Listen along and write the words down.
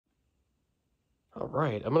All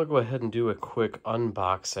right, I'm gonna go ahead and do a quick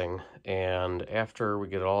unboxing, and after we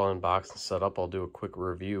get it all unboxed and set up, I'll do a quick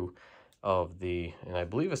review of and I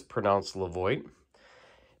believe it's pronounced Levoit,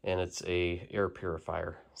 and it's a air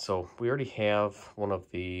purifier. So we already have one of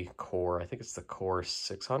the Core, I think it's the Core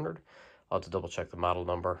 600. I'll have to double check the model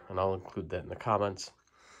number, and I'll include that in the comments.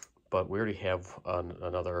 But we already have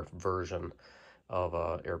another version of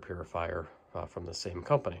an air purifier from the same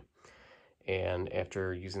company. And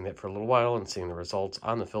after using that for a little while and seeing the results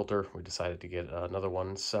on the filter, we decided to get another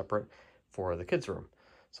one separate for the kids' room.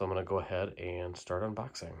 So I'm going to go ahead and start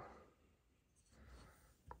unboxing.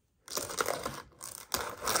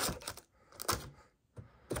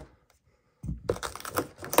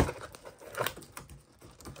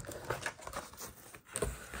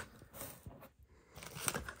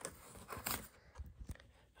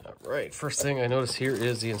 All right, first thing I notice here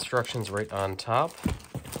is the instructions right on top.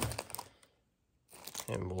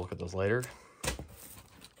 And we'll look at those later.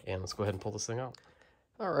 And let's go ahead and pull this thing out.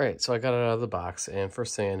 All right, so I got it out of the box, and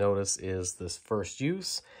first thing I notice is this first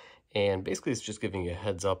use, and basically it's just giving you a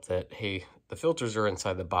heads up that, hey, the filters are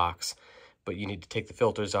inside the box, but you need to take the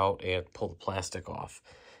filters out and pull the plastic off.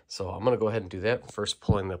 So I'm gonna go ahead and do that, first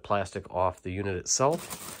pulling the plastic off the unit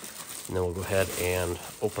itself, and then we'll go ahead and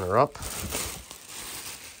open her up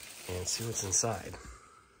and see what's inside.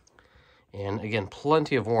 And again,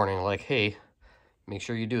 plenty of warning, like, hey, make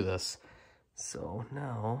sure you do this. So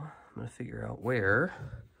now I'm going to figure out where.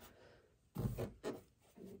 All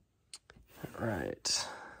right.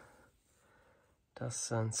 Dust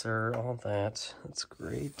sensor, all that. That's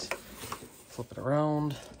great. Flip it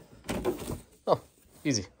around. Oh,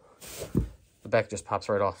 easy. The back just pops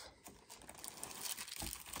right off.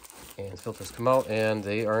 And filters come out, and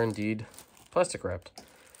they are indeed plastic wrapped.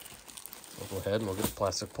 We'll go ahead and we'll get the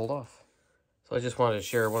plastic pulled off. So I just wanted to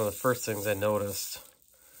share one of the first things I noticed.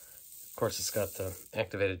 Of course, it's got the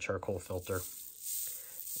activated charcoal filter.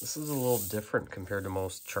 This is a little different compared to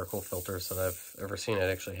most charcoal filters that I've ever seen. It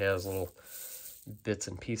actually has little bits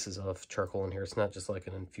and pieces of charcoal in here. It's not just like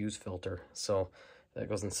an infused filter. So that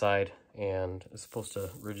goes inside and is supposed to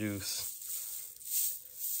reduce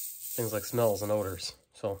things like smells and odors.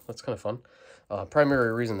 So that's kind of fun.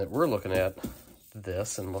 Primary reason that we're looking at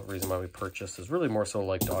this and what reason why we purchased is really more so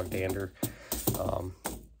like dog dander,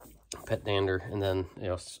 pet dander, and then, you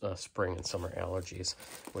know, spring and summer allergies,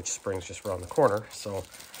 which spring's just around the corner, so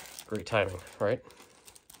great timing, right?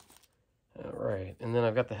 All right, and then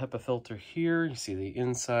I've got the HEPA filter here. You see the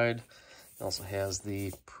inside. It also has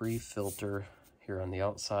the pre-filter here on the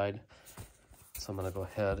outside. So I'm gonna go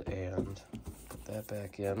ahead and put that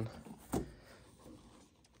back in.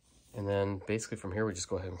 And then basically from here, we just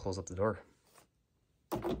go ahead and close up the door.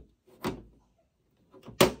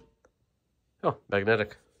 Oh,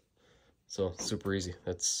 magnetic. So super easy.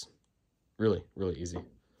 That's really, really easy.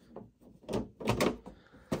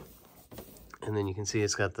 And then you can see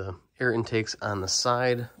it's got the air intakes on the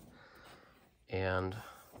side and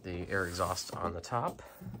the air exhaust on the top.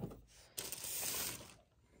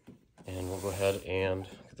 And we'll go ahead and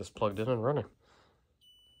get this plugged in and running.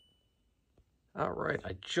 All right,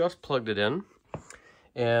 I just plugged it in.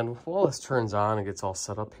 And while this turns on and gets all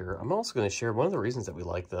set up here, I'm also going to share one of the reasons that we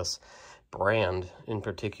like this brand in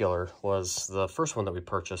particular was the first one that we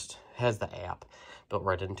purchased has the app built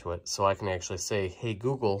right into it. So I can actually say, hey,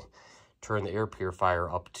 Google, turn the air purifier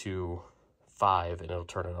up to 5, and it'll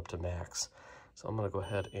turn it up to max. So I'm going to go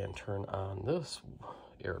ahead and turn on this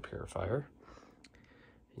air purifier.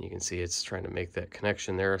 And you can see it's trying to make that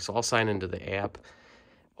connection there. So I'll sign into the app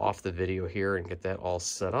off the video here and get that all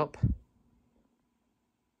set up.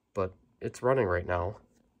 But it's running right now,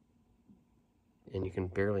 and you can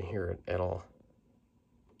barely hear it at all.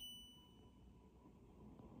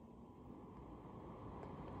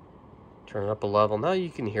 Turn it up a level. Now you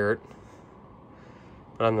can hear it,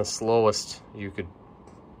 but on the slowest, you could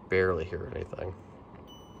barely hear anything.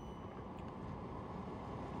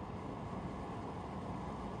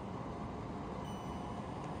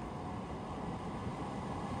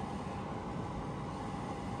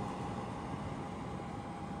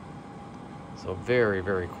 So very,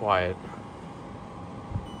 very quiet,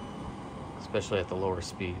 especially at the lower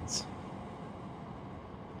speeds.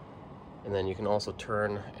 And then you can also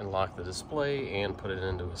turn and lock the display and put it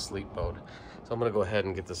into a sleep mode. So I'm going to go ahead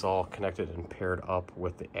and get this all connected and paired up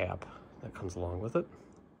with the app that comes along with it.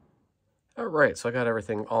 All right, so I got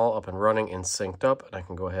everything all up and running and synced up, and I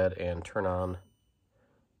can go ahead and turn on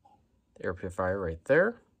the air purifier right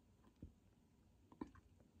there.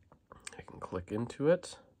 I can click into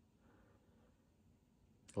it.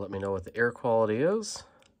 Let me know what the air quality is.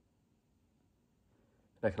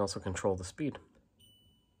 And I can also control the speed.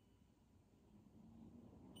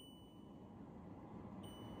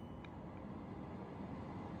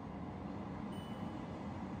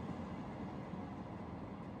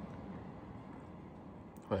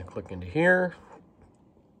 I'm going to click into here.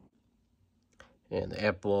 And the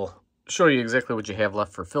app will show you exactly what you have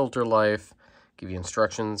left for filter life, give you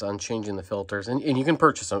instructions on changing the filters. And you can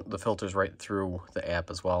purchase the filters right through the app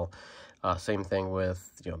as well. Same thing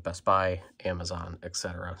with, you know, Best Buy, Amazon,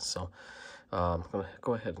 etc. So I'm going to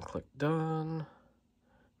go ahead and click done.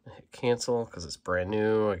 Hit cancel because it's brand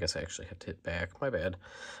new. I guess I actually have to hit back. My bad.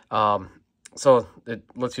 So it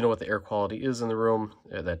lets you know what the air quality is in the room.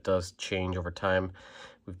 That does change over time.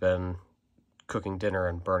 We've been cooking dinner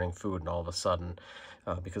and burning food, and all of a sudden,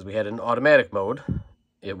 because we had an automatic mode,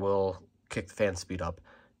 it will kick the fan speed up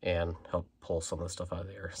and help pull some of the stuff out of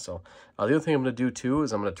the air. So the other thing I'm going to do too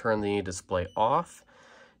is I'm going to turn the display off,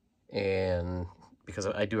 and because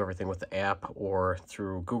I do everything with the app or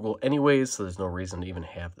through Google anyways, so there's no reason to even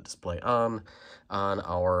have the display on. On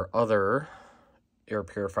our other air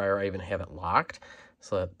purifier, I even have it locked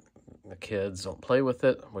so that the kids don't play with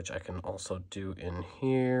it, which I can also do in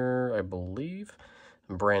here, I believe.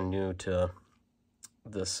 I'm brand new to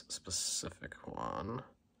this specific one.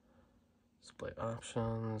 Display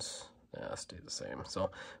options, yeah, stay the same, so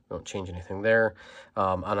don't change anything there.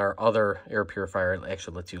 On our other air purifier, it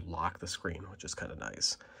actually lets you lock the screen, which is kind of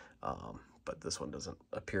nice. But this one doesn't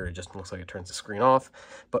appear, it just looks like it turns the screen off.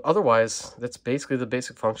 But otherwise, that's basically the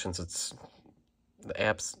basic functions. The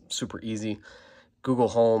app's super easy. Google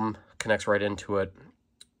Home connects right into it.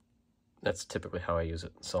 That's typically how I use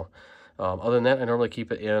it. So other than that, I normally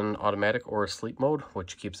keep it in automatic or sleep mode,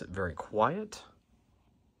 which keeps it very quiet.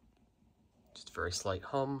 Just a very slight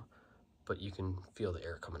hum, but you can feel the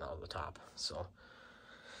air coming out of the top. So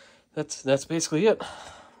that's basically it.